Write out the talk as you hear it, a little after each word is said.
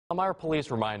Elmira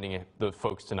Police reminding the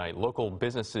folks tonight, local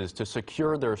businesses to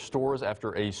secure their stores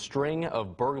after a string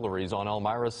of burglaries on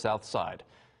Elmira's south side.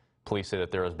 Police say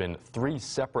that there has been 3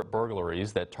 separate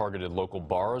burglaries that targeted local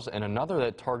bars and another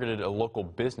that targeted a local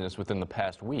business within the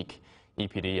past week.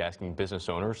 EPD asking business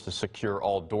owners to secure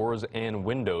all doors and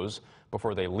windows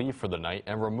before they leave for the night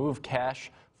and remove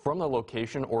cash from the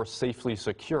location or safely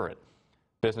secure it.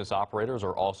 Business operators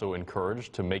are also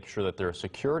encouraged to make sure that their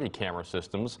security camera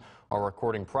systems are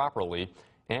recording properly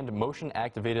and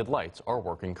motion-activated lights are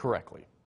working correctly.